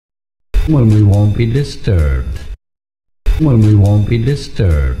when we won't be disturbed, when we won't be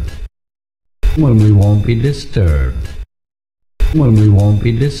disturbed, when we won't be disturbed, when we won't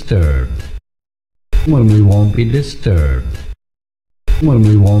be disturbed, when we won't be disturbed, when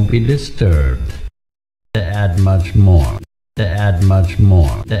we won't be disturbed. To add much more, to add much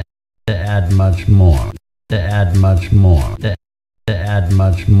more, to add much more, to add much more, to add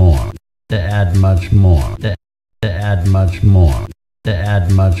much more, to add much more, to add much more, to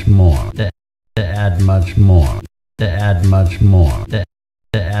add much more, to add much more, to add much more,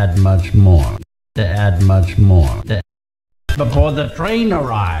 to add much more, to add much more. Before the train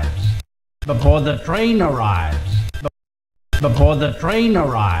arrives, before the train arrives, before the train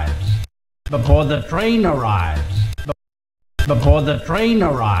arrives, before the train arrives, before the train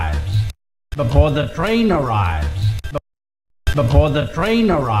arrives, before the train arrives, before the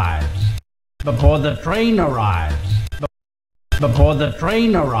train arrives, before the train arrives, before the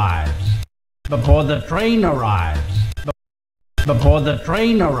train arrives, before the train arrives, before the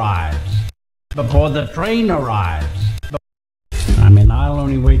train arrives, before the train arrives. I mean, I'll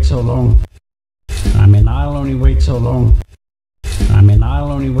only wait so long. I mean, I'll only wait so long. I mean,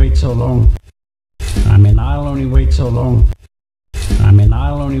 I'll only wait so long. I mean, I'll only wait so long. I mean,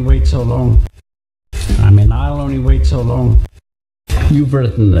 I'll only wait so long. I mean, I'll only wait so long. You've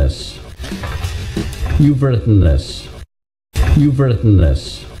written this. You've written this. You've written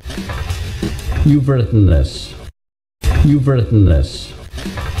this. You've written this. You've written this.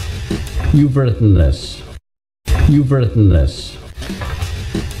 You've written this. You've written this.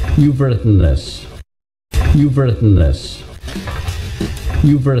 You've written this. You've written this.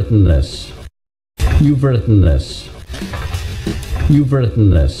 You've written this. You've written this. You've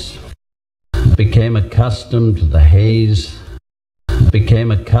written this. Became accustomed to the haze.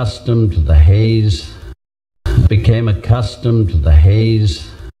 Became accustomed to the haze. Became accustomed to the haze.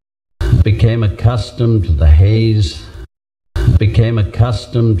 Became accustomed to the haze. Became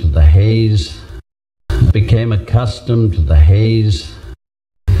accustomed to the haze. Became accustomed to the haze.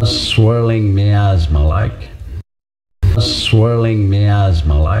 Swirling miasma-like. Swirling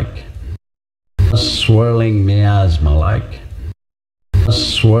miasma-like. Swirling miasma-like.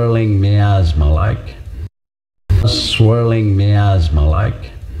 Swirling miasma-like. Swirling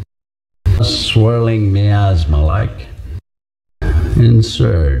miasma-like. Swirling miasma-like.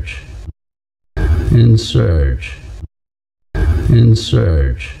 Insurge. Insurge.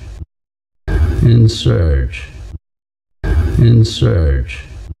 Insurge. Insurge. Insurge.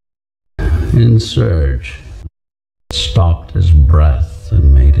 Insurge. Stopped his breath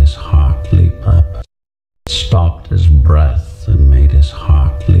and made his heart leap up. Stopped his breath and made his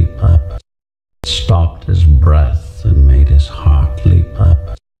heart leap up. Stopped his breath and made his heart leap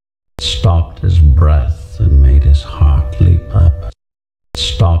up. Stopped his breath and made his heart leap up.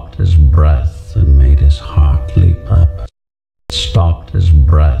 Stopped his breath and made his heart leap up. Stopped his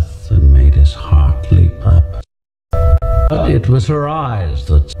breath and made his heart leap up. It was her eyes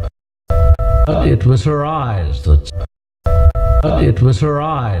that. It was her eyes that. It was her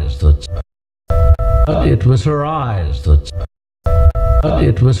eyes that. It was her eyes that.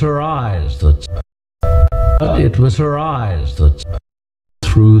 It was her eyes that. It was her eyes that.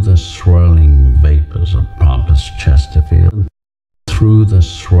 Through the swirling vapors of Pompous Chesterfield. Through the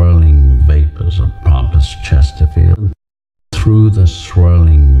swirling vapors of Pompous Chesterfield. Through the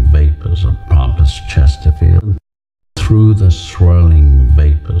swirling vapors of Pompous Chesterfield. Through the swirling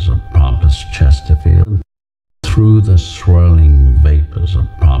vapors of Pompous Chesterfield. Through the swirling vapors of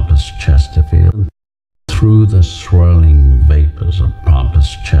Pompous Chesterfield. Through the swirling vapors of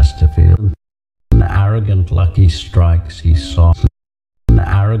Pompous Chesterfield. An arrogant lucky strikes he saw. An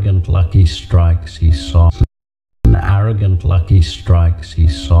arrogant lucky strikes he saw. An arrogant lucky strikes he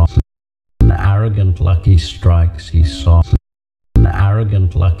saw. An arrogant lucky strikes he saw. An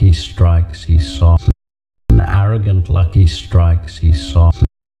arrogant lucky strikes he saw. An arrogant lucky strikes he saw.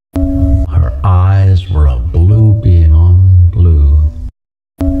 Her eyes were a blue beyond blue.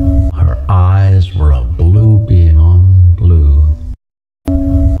 Her eyes were a blue beyond blue.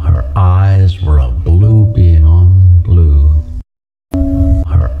 Her eyes were a blue beyond blue.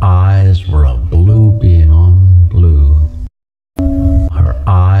 Her eyes were a blue beyond blue. Her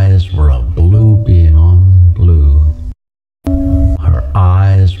eyes were a blue beyond blue. Her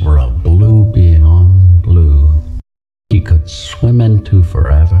eyes were a blue beyond blue. He could swim into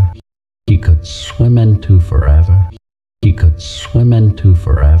forever. He could swim into forever. He could swim into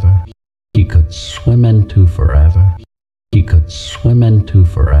forever. He could swim into forever. He could swim into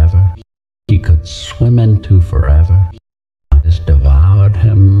forever. He could swim into forever. Eyes devoured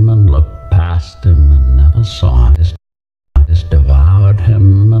him and looked past him and never saw his. Eyes devoured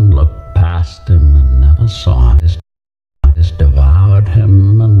him and looked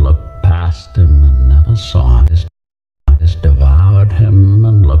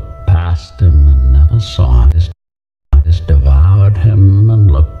saw him. This devoured him and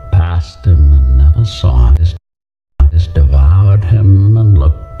looked past him and never saw him. This devoured him and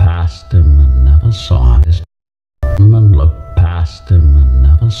looked past him and never saw him. And looked past him and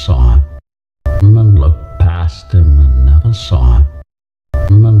never saw him. And looked past him and never saw him.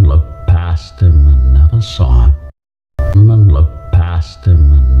 And looked past him and never saw him. And looked past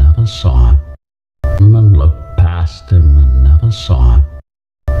him and never saw him. And looked past him and never saw him.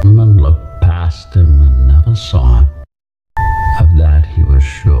 And looked past him and never saw him. Of that he was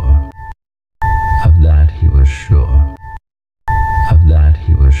sure. Of that he was sure. Of that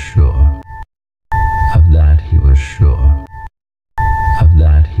he was sure. Of that he was sure. Of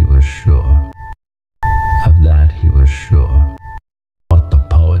that he was sure. Of that he was sure. What the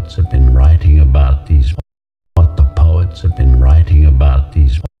poets have been writing about these. What the poets have been writing about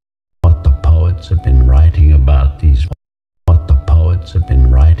these. What the poets have been writing about these. What the poets have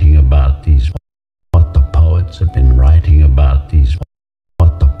been writing about these. What the poets have been writing about these.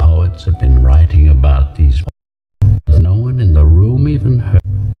 What the poets have been writing about these. No one in the room even heard.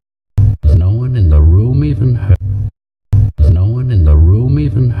 No one in the room even heard. No one in the room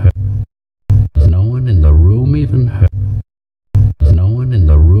even heard. No one in the room even heard. No one in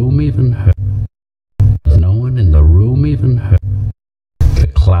the room even heard. No one in the room even heard. The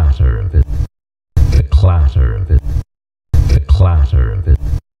clatter of it. The clatter of it. The clatter of it.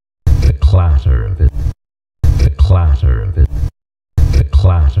 The clatter of it. The clatter of it. The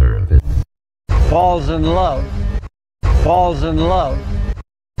clatter of it. Falls in love. Falls in love.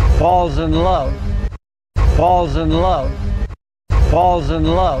 Falls in love. Falls in love. Falls in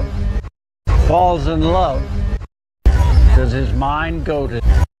love. Falls in love. Does his mind go to?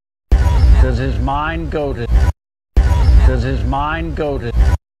 Does his mind go to? Does his mind go to?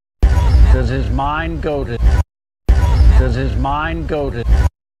 Does his mind go to? Does his mind go to?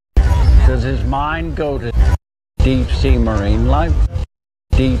 Does his mind go to? Deep sea marine life.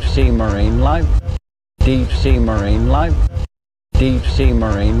 Deep sea marine life. Deep sea marine life. Deep sea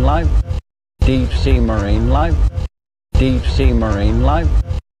marine life. Deep sea marine life. Deep sea marine life.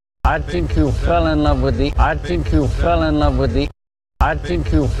 I think you fell in love with the. I think you fell in love with the. I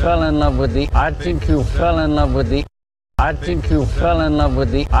think you fell in love with the. I think you fell in love with the. I think you fell in love with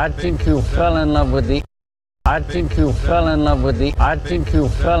the. I think you fell in love with the. I think you fell in love with the. I think you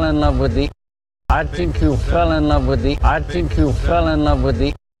fell in love with the. I think you fell in love with the. I think you fell in love with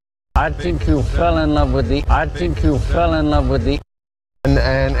the. I think you fell in love with the. I think you fell in love with the. And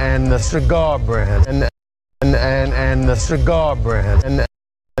the cigar brand. And the cigar brand.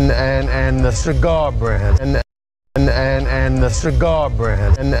 And the cigar brand. And the cigar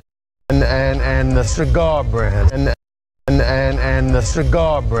brand. And the cigar brand. And the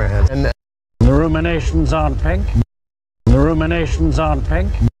cigar brand. And the ruminations on pink. The ruminations on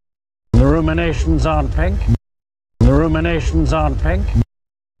pink. The ruminations on pink. The ruminations on pink.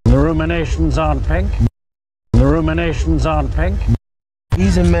 The ruminations on pink. The ruminations on pink.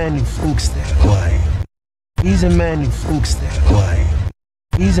 He's a man who thinks that way. He's a man who thinks that way.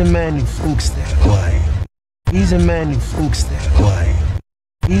 He's a man who thinks that way. He's a man who thinks that way.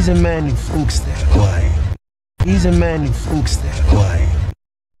 He's a man who thinks that way. He's a man who thinks that way.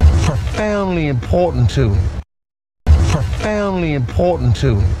 Profoundly important to him. Profoundly important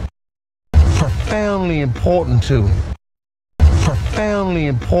to him. Profoundly important to him. Profoundly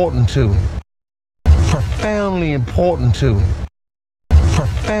important to him. Profoundly important to him.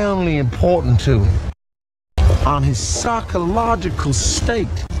 Profoundly important to him. On his psychological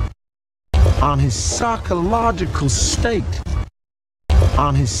state. On his psychological state.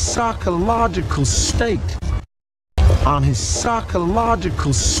 On his psychological state. On his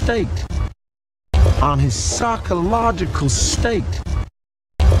psychological state. On his psychological state.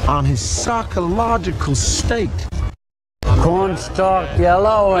 On his psychological state. Cornstalk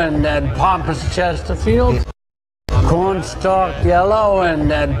yellow and pompous Chesterfield. Cornstalk yellow and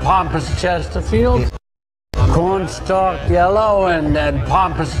pompous Chesterfield. Cornstalk yellow and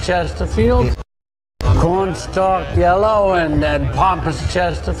pompous Chesterfield. Cornstalk yellow and pompous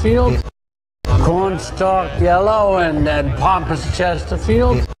Chesterfield. Cornstalk yellow and pompous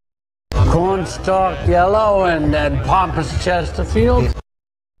Chesterfield. Cornstalk yellow and pompous Chesterfield.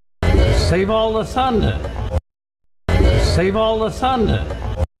 Save all the thunder. Save all the thunder.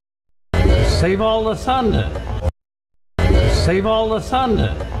 Save all the thunder. Save all the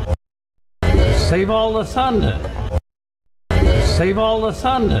thunder. Save all the thunder. Save all the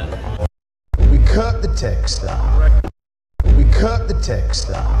thunder. We cut the text out. We cut the text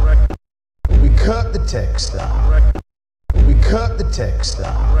out. We cut the text out. We cut the text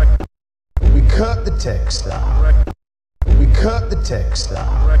out. We cut the text out. We cut the text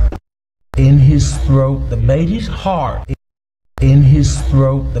out. In his throat that made his heart. In his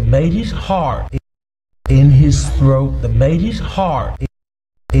throat that made his heart. In his throat that made his heart.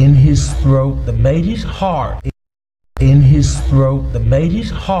 In his throat that made his heart. In his throat that made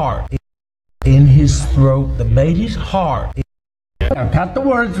his heart. In his throat that made his heart. Now cut the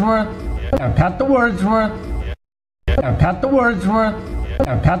Wordsworth. Now cut the Wordsworth. Now cut the Wordsworth.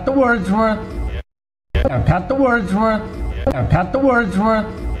 Now cut the Wordsworth. Now cut the Wordsworth. Now cut the Wordsworth.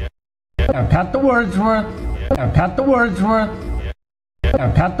 Now cut the Wordsworth. Now cut the Wordsworth.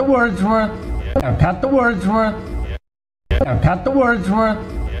 Now cut the Wordsworth. Now cut the Wordsworth. Now cut the Wordsworth.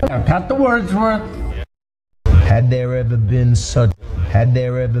 Now cut the Wordsworth. Had there ever been such, had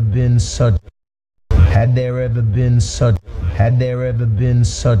there ever been such, had there ever been such, had there ever been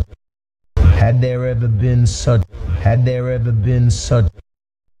such, had there ever been such, had there ever been such,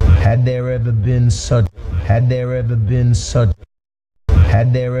 had there ever been such, had there ever been such, had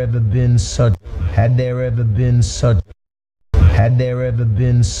there ever been such, had there ever been such, had there ever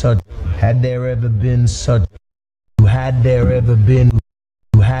been such, had there ever been such, had there ever been,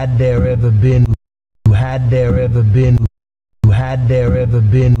 had there ever been, had there ever been, had there ever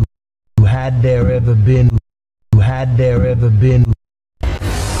been, had there ever been, had there ever been.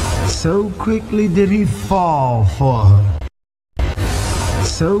 So quickly did he fall for her.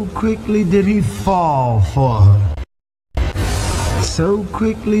 So quickly did he fall for her. So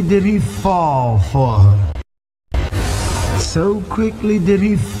quickly did he fall for her. So quickly did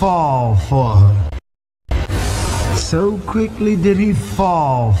he fall for her. So quickly did he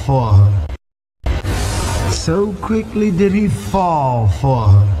fall for her. So quickly did he fall for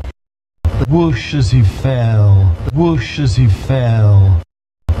her. Whoosh as he fell, whoosh as he fell,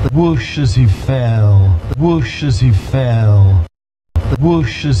 whoosh as he fell, whoosh as he fell,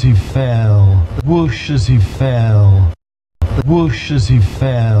 whoosh as he fell, whoosh as he fell, whoosh as he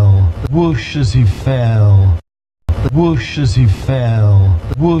fell, whoosh as he fell, whoosh as he fell,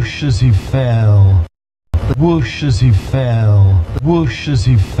 whoosh as he fell, whoosh as he fell, whoosh as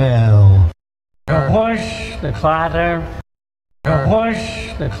he fell. Whoosh, the clatter.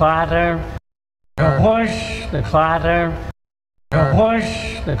 Whoosh, the clatter. Whoosh, the clatter.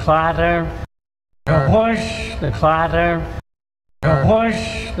 Whoosh, the clatter. Whoosh, the clatter.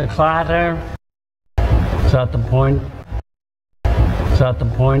 Whoosh, the clatter. Is that the point? Is that the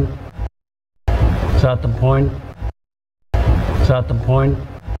point? Is that the point? Is that the point?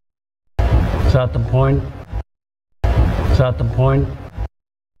 Is that the point? Is that the point?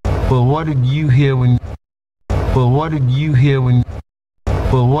 Well, what did you hear when? Well, what did you hear when?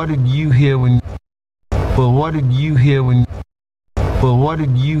 Well, what did you hear when? Well, what did you hear when? Well, what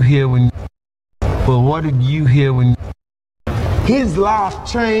did you hear when? Well, what did you hear when? His life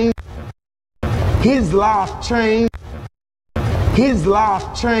changed. His life changed. His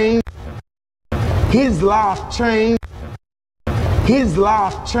life changed. His life changed. His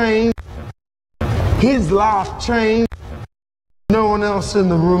life changed. His life changed. No one else in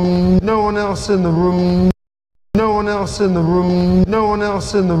the room, no one else in the room, no one else in the room, no one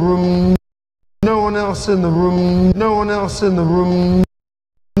else in the room, no one else in the room, no one else in the room,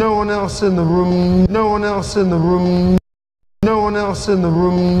 no one else in the room, no one else in the room, no one else in the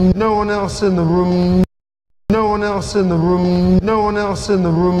room, no one else in the room, no one else in the room, no one else in the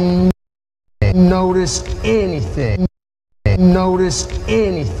room, noticed anything, noticed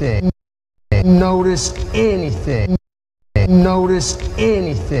anything, noticed anything. Noticed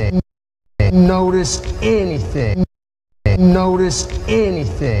anything. Noticed anything. Noticed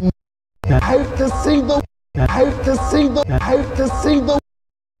anything. Hate to see the. Hate to see the. Hate to see the.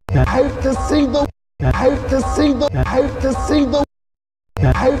 Hate to see the. Hate to see the. Hate to see the.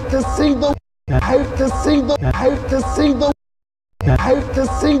 Hate to see the. Hate to see the. Hate to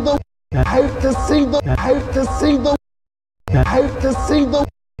see the. Hate to see the. Hate to see the. Hate to see the. Hate to see the.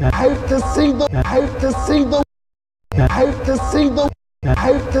 Hate to see the. Hate to see the. Hate to see the,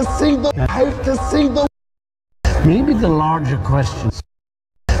 hate to see the, hate to see the. Maybe the larger questions.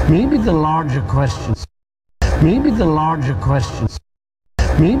 Maybe the larger questions. Maybe the larger questions.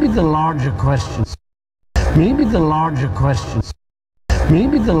 Maybe the larger questions. Maybe the larger questions.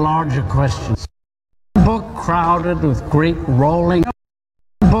 Maybe the larger questions. Book crowded with great rolling.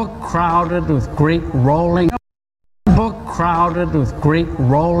 Book crowded with great rolling. Book crowded with great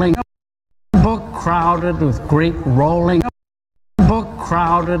rolling. Book crowded with great rolling. Book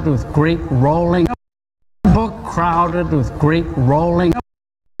crowded with great rolling. Book crowded with great rolling.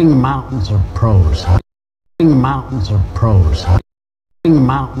 Mountains are prose. Mountains are prose.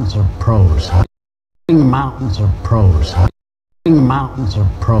 Mountains are prose. Mountains are prose. Mountains are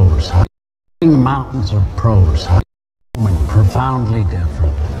prose. Mountains are prose. Profoundly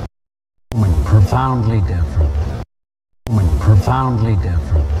different. profoundly different. Woman profoundly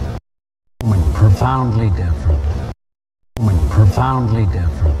different. Woman profoundly different. Woman profoundly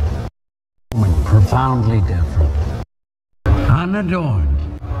different. Woman profoundly different. Unadorned.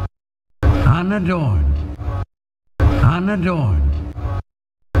 Unadorned. Unadorned.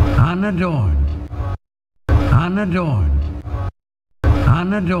 Unadorned. Unadorned.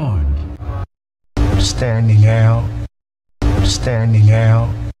 Unadorned. Standing out. Standing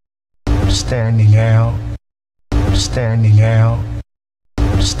out. Standing out. Standing out.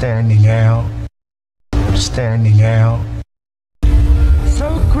 Standing out. Standing out.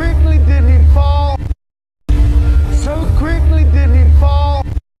 So quickly did he fall. So quickly did he fall.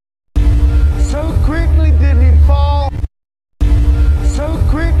 So quickly did he fall. So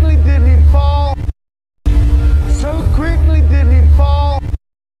quickly did he fall. So quickly did he fall.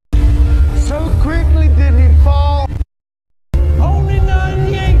 So quickly did he fall. Only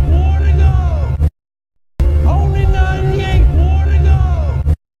 98 more to go. Only 98 more to go.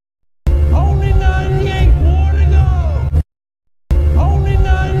 Only 98 more to go. Only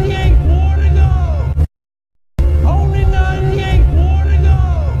 98 more to go. Only 98 more to go.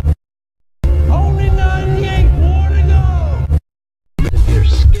 Only 98 more to go. If you're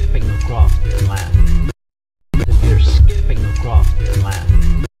skipping across the land. If you're skipping across the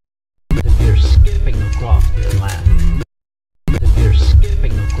land. If you're skipping across the land. If you're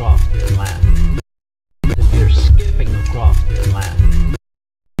skipping across the land. If you're skipping across the land.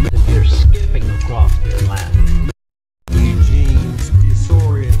 If you're skipping across the land. Eugene's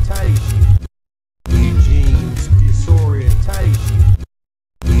disorientation. Eugene's disorientation.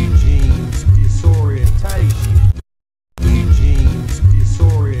 Eugene's disorientation. Eugene's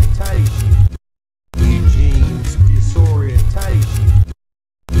disorientation. Eugene's disorientation.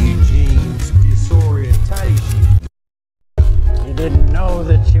 Eugene's disorientation. You didn't know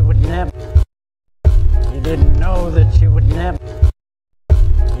that you would never. You didn't know that you would never.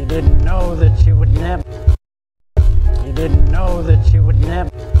 You didn't know that you would never. You didn't know that you would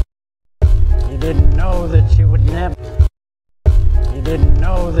never. You didn't know that you would never. You didn't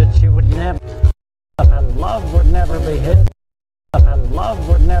know that you would never. And love would never be his. And love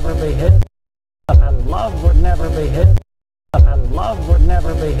would never be his. And love would never be his. And love would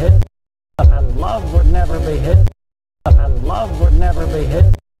never be his. And love would never be his. And love would never be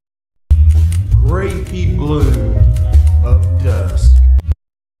his. Grapey bloom of dusk.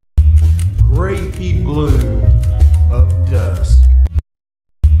 Grapey bloom of dusk.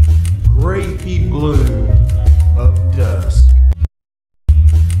 Grapey bloom of dusk.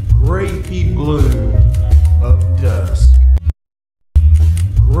 Grapey bloom of dusk.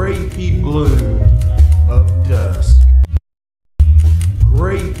 Grapey bloom of dusk.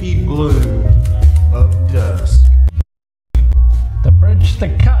 Grapey bloom of dusk. The bridge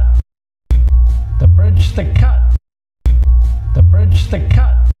that cut. The bridge that cut. The bridge that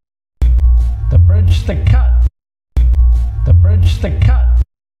cut. The bridge that cut. The bridge that cut.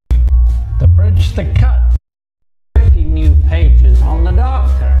 The bridge that cut. 50 new pages on the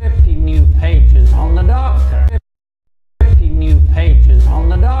doctor. 50 new pages on the doctor. 50 new pages on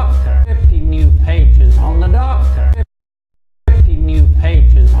the doctor. 50 new pages on the doctor. 50 new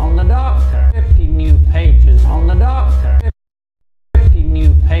pages on the doctor. 50 new pages on the doctor. 50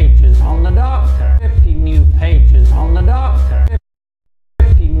 new pages on the doctor. 50 new pages on the doctor.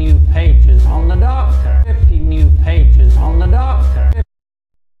 50 new pages on the doctor. 50 new pages on the doctor.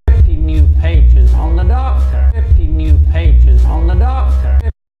 50 new pages on the doctor. 50 new pages on the doctor.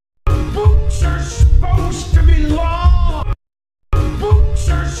 Books are supposed to be long. Books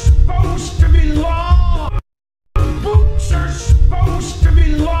are supposed to be long. Books are supposed to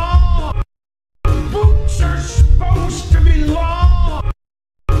be long. Books are supposed to be long.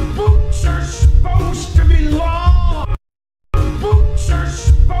 Books are supposed to be long. Books are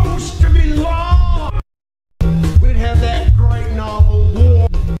supposed to be long. We'd have that great novel war.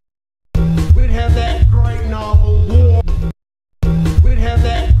 We'd have that great novel war. We'd have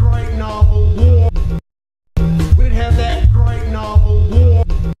that great novel war. We'd have that great novel war.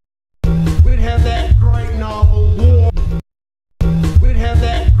 We'd have that great novel war. We'd have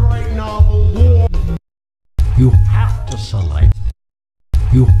that great novel war. You have to select.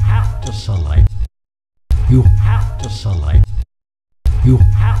 You have to select. You have to select. You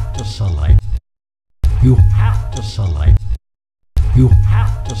have to select. You have to select. You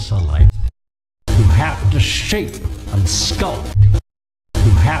have to select. You have to shape and sculpt.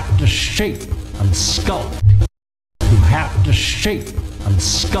 You have to shape and sculpt. You have to shape and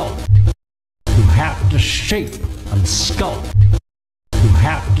sculpt. You have to shape and sculpt. You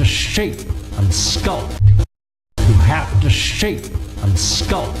have to shape and sculpt. You have to shape and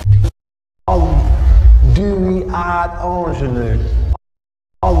sculpt. Drie-aard ongenu.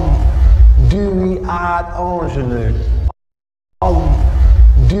 Drie-aard ongenu.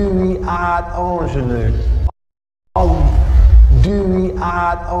 Drie-aard ongenu.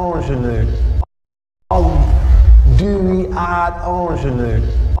 Drie-aard ongenu. Drie-aard ongenu.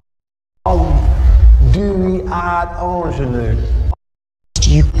 Drie-aard ongenu.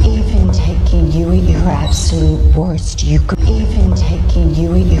 You even taking you at your absolute worst. You could even taking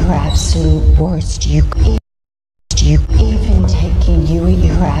you at your absolute worst. You even taking you at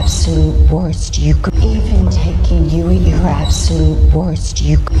your absolute worst. You could even taking you at your absolute worst.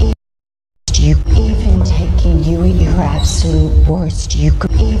 You even taking you at your absolute worst. You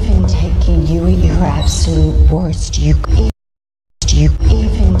could even taking you at your absolute worst. You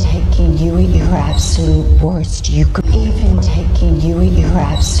even taking you at your absolute worst. You could even taking you at your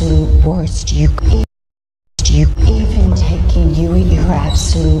absolute worst. You even taking you at your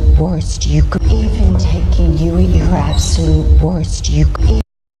absolute worst. You could even taking you at your absolute worst. You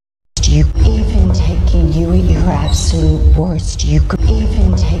even taking you at your absolute worst. You could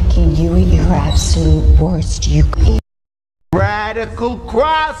even taking you at your absolute worst. You Radical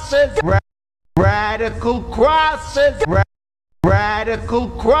crosses. Radical crosses. Radical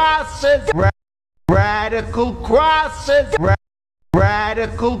crosses. Radical crosses.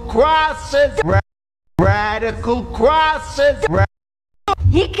 Radical crosses. Radical crosses.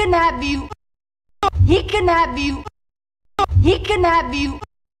 He can have you. He can have you. He can have you.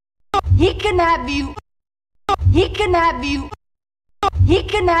 He can have you. He can have you. He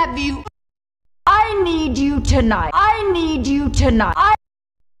can have you. I need you tonight. I need you tonight.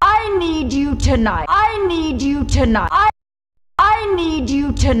 I need you tonight. I need you tonight. I need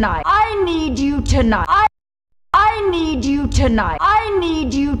you tonight. I need you tonight. I need you tonight. I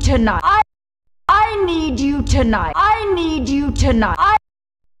need you tonight. I need you tonight. I need you tonight.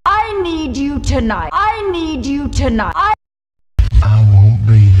 I need you tonight. I need you tonight. I won't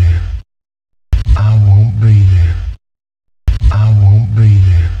be there. I won't be there. I won't be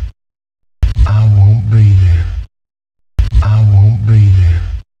there. I won't be there. I won't be there.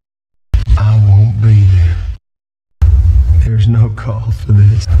 I won't be there. There's no call for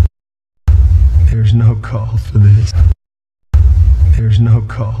this. There's no call for this. There's no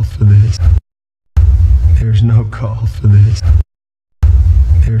call for this. There's no call for this.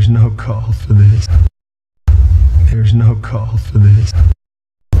 There's no call for this. There's no call for this.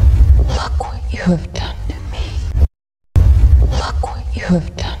 Look what you have done to me. Look what you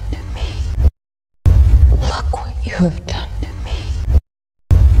have done to me. Look what you have done to me.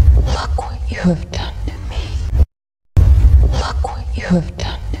 Look what you have done to me. Look what you have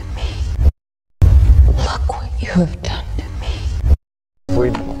done to me. Look what you have done to me. We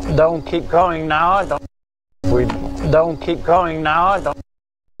don't keep going now. We don't keep going now.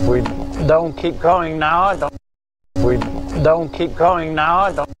 We don't keep going now. We don't keep going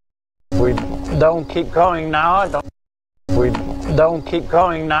now. We don't keep going now. We don't keep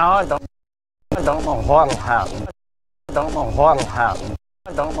going now. I don't know what'll happen. I don't know what'll happen.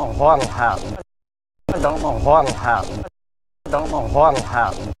 I don't know what'll happen. I don't know what'll happen. I don't know what'll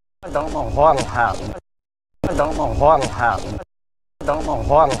happen. I don't know what'll happen. I don't know what'll happen. I don't know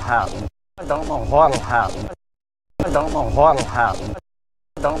what'll happen. I don't know what'll happen. I don't know what'll happen.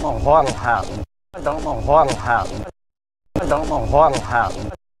 I don't know what'll happen. I don't know what'll happen. I don't know what'll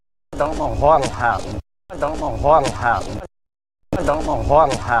happen. I don't know what'll happen. I don't know what'll happen. I don't know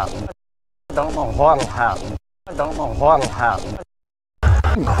what'll happen. I don't know what'll happen. I don't know what'll happen.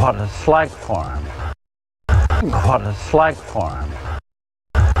 What a slack for him. What a slack for him.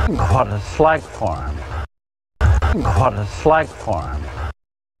 What a slack for him. What a slack for him.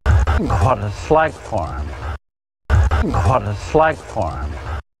 What a slack for him. What a slack for him.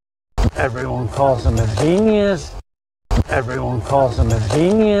 Everyone calls him a genius. Everyone calls him a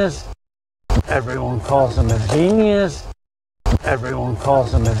genius. Everyone calls him a genius. Everyone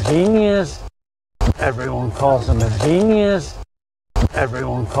calls him a genius. Everyone calls him a genius.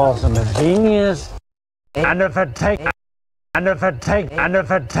 Everyone calls him a genius. And if it take, and if it take, and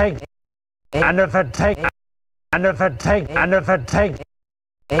if it take, and if it take, and if it take, and if it take,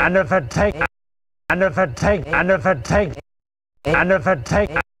 and if it take, and if it take, and if it take, and if it take,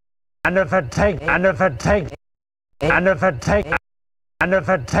 and if it take, and if it take, and if it take, and if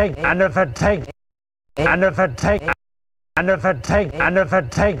it take, and if it take, and if it take, and if it take, and if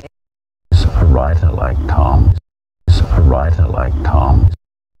it take. A writer like Tom. A writer like Tom.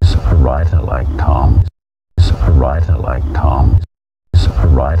 A writer like Tom. A writer like Tom. A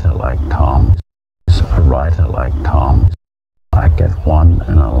writer like Tom. A writer like Tom. I get one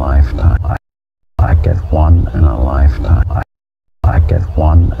in a lifetime. I get one in a lifetime. I get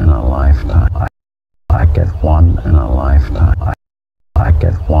one in a lifetime. I get one in a lifetime. I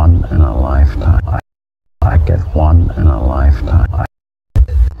get one in a lifetime. I get one in a lifetime.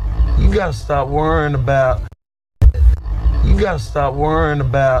 You gotta stop worrying about. You gotta stop worrying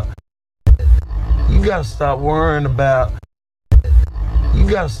about. You gotta stop worrying about. You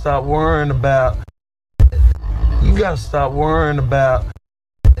gotta stop worrying about. You gotta stop worrying about.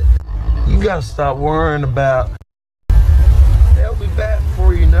 You gotta stop worrying about. They'll be back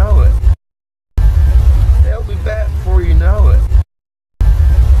before you know it. They'll be back before you know it.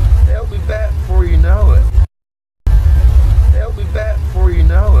 They'll be back before you know it. They'll be back before you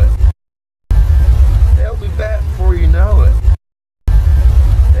know it. They'll be back before you know it.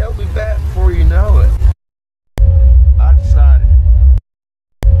 They'll be back before you know it. I decided.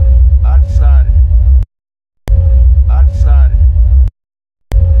 I decided. I decided.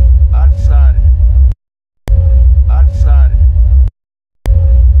 I decided. I decided.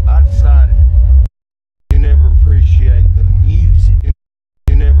 I decided. You never appreciate the music.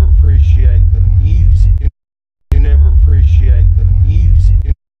 You never appreciate the music. You never appreciate the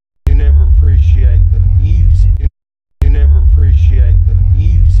music. You never appreciate the music. You never appreciate the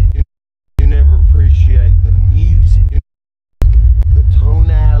music. You never appreciate the music. The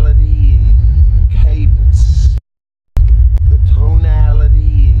tonality and cadence. The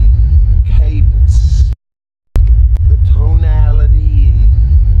tonality and cadence. The tonality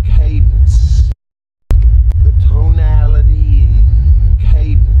and cadence. The tonality and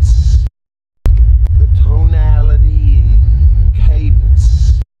cadence. The tonality and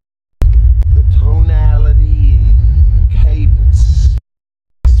cadence. The tonality and cadence.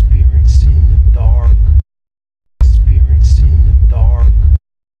 Experiencing the dark. Experiencing the dark.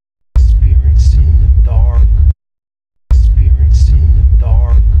 Experiencing the dark. Experiencing the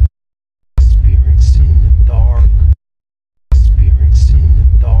dark. Experiencing the dark. Experiencing the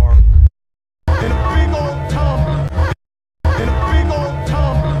dark. In a big old tumbler. In a big old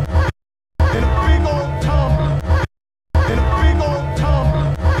tumbler. In a big old tumbler. In a big old tumbler.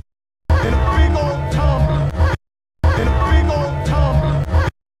 In a big old tumbler. In a big old tumbler.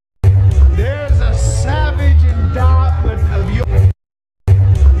 There's a savage indictment of your.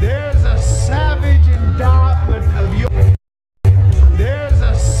 There's a savage indictment of your. There's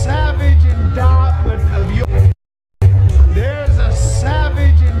a savage indictment of your. There's a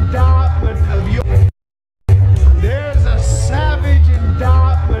savage indictment of your. There's a savage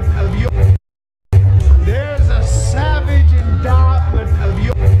indictment of your. There's a savage indictment of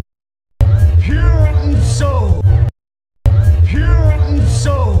your. Puritan soul. Puritan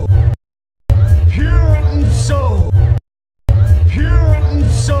soul. Puritan soul. Puritan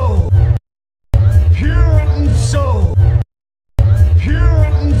soul. Puritan soul.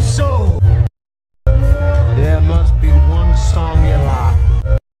 Puritan soul. There must be one song you like.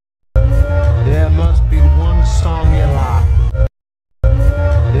 There must be one song you like.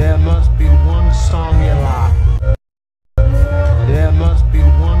 There must be one song you like. There must be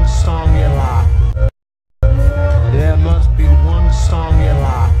one song you like. There must be one song you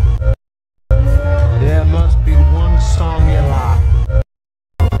like. There must be one song you like.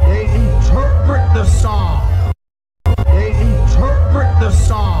 They interpret the song. They interpret the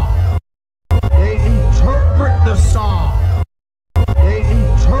song. They interpret the song. They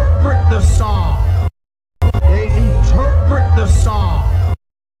interpret the song. They interpret the song.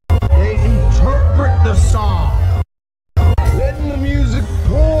 They interpret the song. Letting the music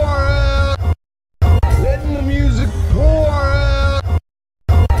pour out. Letting the music pour out.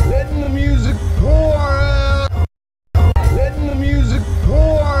 Letting the music pour out. Letting the music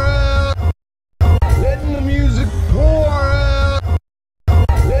pour out. Letting the music pour out.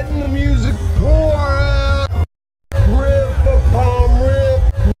 Letting the music pour out. Riff upon riff.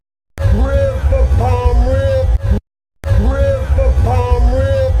 Riff upon riff. Riff upon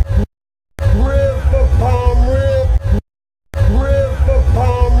riff. Riff upon riff. Riff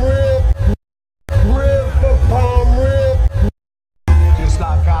upon riff. Riff upon riff. Just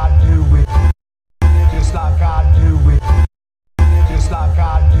like I do it. Just like I do it. Just like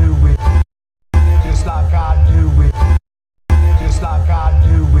I do it. Just like I do it. Just like I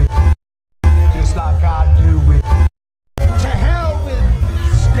do it. Just like I do it. To hell with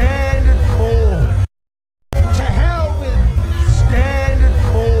standard form. To hell with standard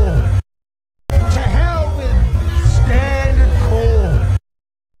form. To hell with standard form.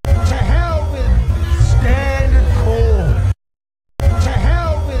 To hell with standard form. To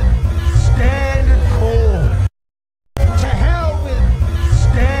hell with standard form. To hell with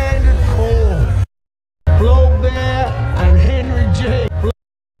standard form. Blow Bear and Henry J.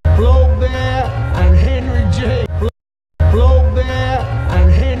 Blow Bear and Henry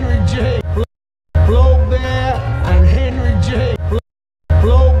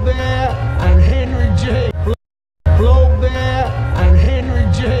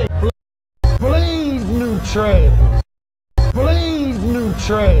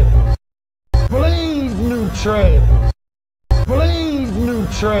trash. Please, new trash. Please, new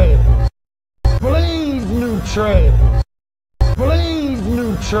trash. Please, new trash. Please,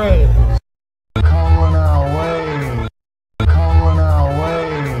 new trash. Calling our way. Calling our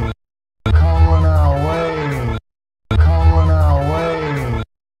way. Calling our way. Calling our way.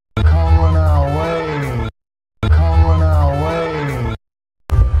 Calling our way. Calling our way.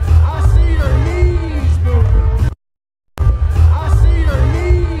 I see your knees move. I see your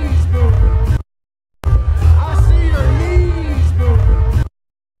knees move. I see your knees move.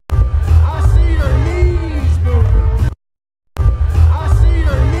 I see your knees move. I see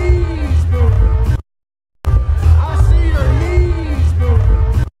your knees move. I see your knees move.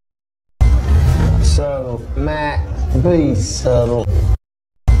 Subtle, Mac, be subtle.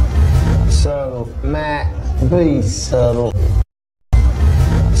 Subtle, Mac, be subtle.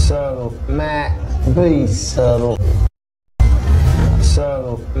 Subtle, Mac, be subtle.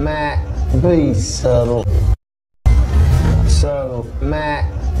 Subtle, Mac, be subtle. Subtle,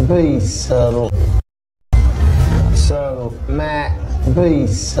 Mac, be subtle. Subtle, Mac, be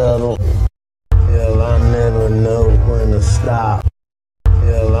subtle. Hell, I never know when to stop.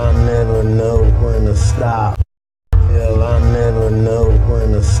 Hell, I never know when to stop. Hell, I never know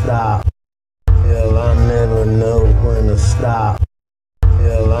when to stop. Hell, I never know when to stop.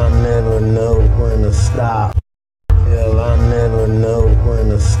 Hell, I never know when to stop. Hell, I never know when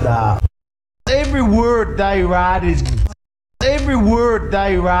to stop. Every word they write is. Every word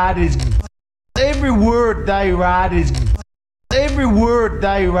they write is. Every word they write is. Every word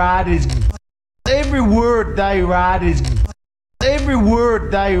they write is. Every word they write is. Every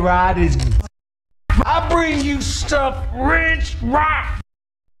word they write is. I bring you stuff, wrench, rock.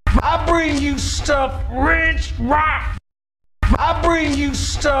 I bring you stuff, wrench, rock. I bring you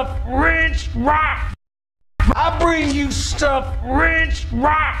stuff, wrench, rock. I bring you stuff, wrench,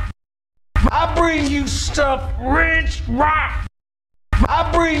 rock. I bring you stuff, wrench, rock.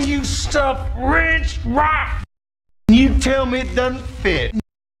 I bring you stuff, wrench, rock. You tell me it doesn't fit.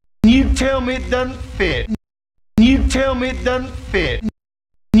 You tell me it doesn't fit. You tell me it doesn't fit.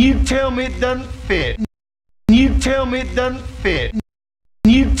 You tell me it doesn't fit. You tell me it doesn't fit.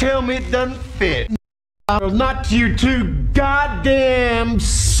 You tell me it doesn't fit. Not you two goddamn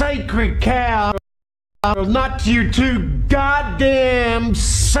sacred cow. Not you two goddamn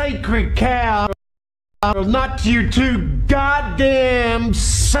sacred cow. Not you two goddamn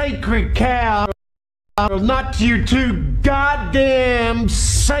sacred cow. Not you two goddamn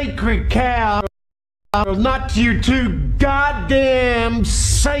sacred cow. Not you two goddamn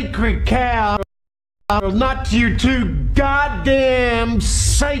sacred cow. Not you two goddamn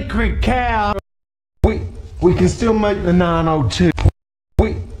sacred cow. We can still make the 902.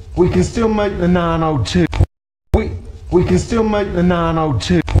 We can still make the 902. We can still make the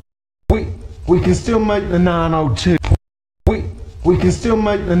 902. We can still make the 902. We can still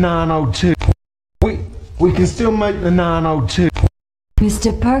make the 902. We can still make the 902.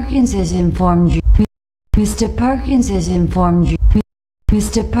 Mr. Perkins has informed you. Mr. Perkins has informed you.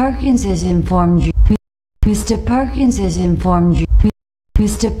 Mr. Perkins has informed you. Mr. Perkins has informed you.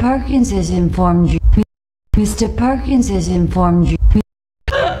 Mr. Perkins has informed you. Mr. Perkins has informed you.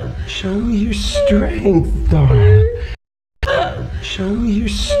 Show me your strength, darling. Show me your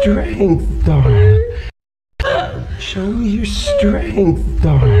strength, darling. Show me your strength,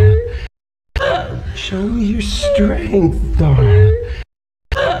 darling. Show me your strength, darling.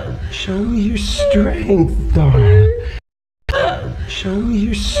 Show me your strength, darling. Show me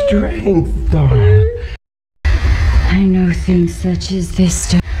your strength, darling. I know things such as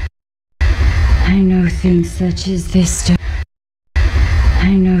this. I know things such as this.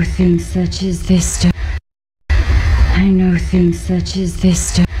 I know things such as this. I know things such as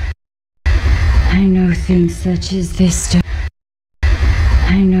this. I know things such as this.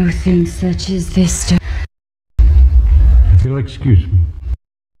 I know things such as this. If you'll excuse me.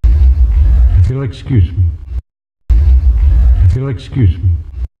 If you'll excuse me. If you'll excuse me.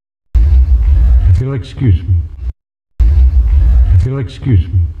 If you'll excuse me. If you'll excuse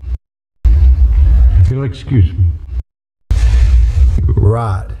me. If you'll excuse me.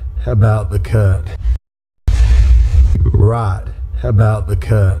 Right, how about the cut? Right, how about the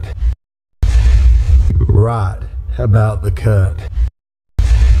cut? Right, how about the cut?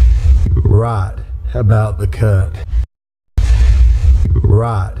 Right, how about the cut?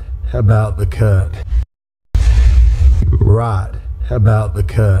 Right, how about the cut? Right, how about the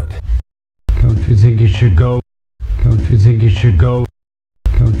cut? Don't you think you should go? Don't you think you should go?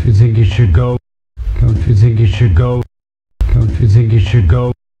 Don't you think you should go? Don't you think you should go? Don't you think you should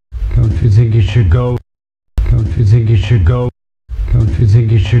go? Don't you think you should go? Don't you think you should go? Don't you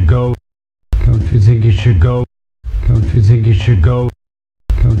think you should go? Don't you think you should go? Don't you think you should go?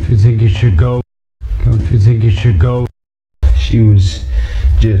 Don't you think you should go? Don't you think you should go? She was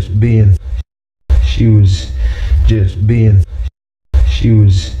just being. She was just being. She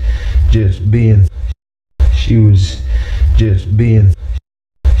was just being. She was just being.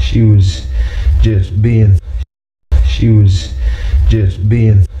 She was just being. She was just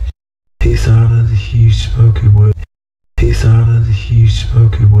being. He thought of the huge smoky wood. He thought of the huge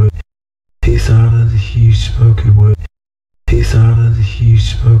smoky wood. He thought of the huge smoky wood. He thought of the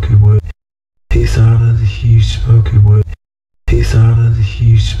huge smoky wood. He thought of the huge smoky wood. He thought of the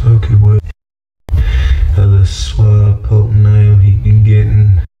huge smoky wood. Of the swab potent nail he been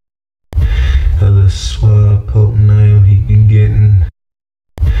getting. Of the swab potent nail he been getting.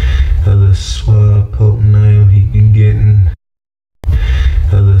 Of the swab potent nail he been getting.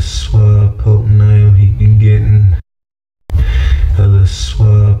 Of the swab potent nail he been getting. Of the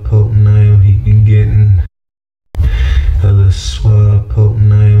swab potent nail he been getting. Of the swab potent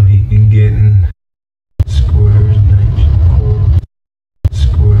nail he been getting. Squares and ancient hole.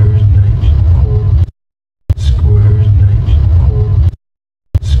 Squares and ancient hole. Squares and ancient hole.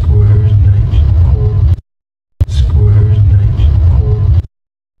 Squares and ancient hole. Squares and ancient hole.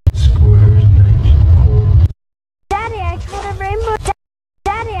 Squares and ancient hole. Daddy, I caught a rainbow.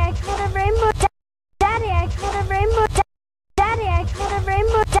 Daddy, I caught a rainbow. Daddy, I caught a rainbow. Daddy, I caught a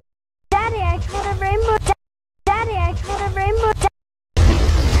rainbow. Daddy, I caught a rainbow. Daddy, I caught a rainbow.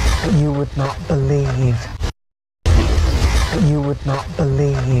 You would not believe. You would not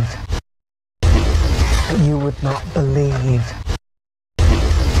believe. You would not believe.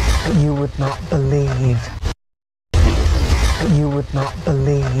 You would not believe. You would not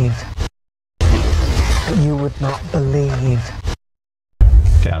believe. You would not believe.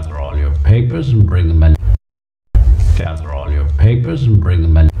 Gather all your papers and bring them in. Gather all your papers and bring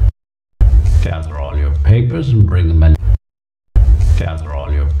them in. Gather all your papers and bring them in. Gather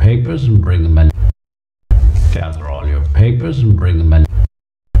all your papers and bring them in. Gather all your papers and bring them in.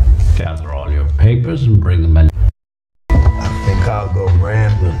 Gather all your papers and bring them in. I think I'll go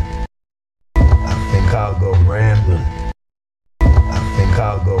rambling. I think I'll go rambling. I think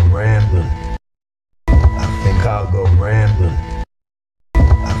I'll go rambling. I think I'll go rambling. I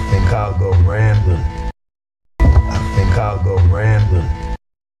think I'll go rambling. I think I'll go rambling.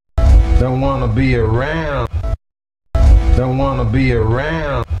 Don't wanna be around. Don't wanna be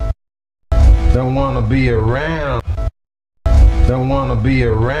around. Don't wanna be around. Don't wanna be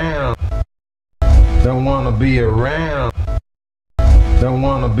around. Don't wanna be around. Don't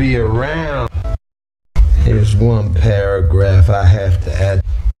wanna be around. Here's one paragraph I have to add.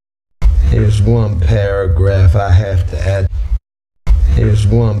 Here's one paragraph I have to add. Here's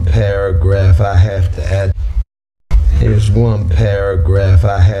one paragraph I have to add. Here's one paragraph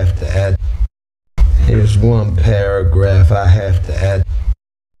I have to add. Here's one paragraph I have to add.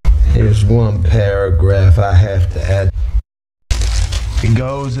 Here's one paragraph I have to add. It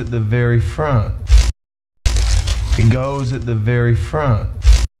goes at the very front. It goes at the very front.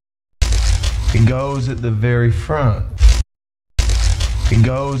 It goes at the very front. It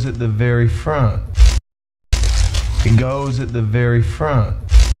goes at the very front. It goes at the very front.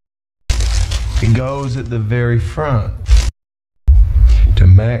 It goes at the very front. To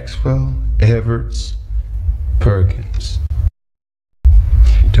Maxwell Everts Perkins.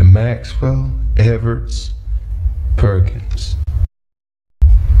 To Maxwell Everts Perkins.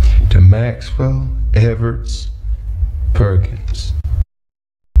 To Maxwell Everts Perkins.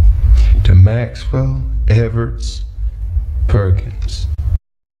 To Maxwell Everts Perkins.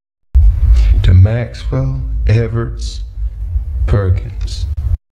 To Maxwell Everts Perkins.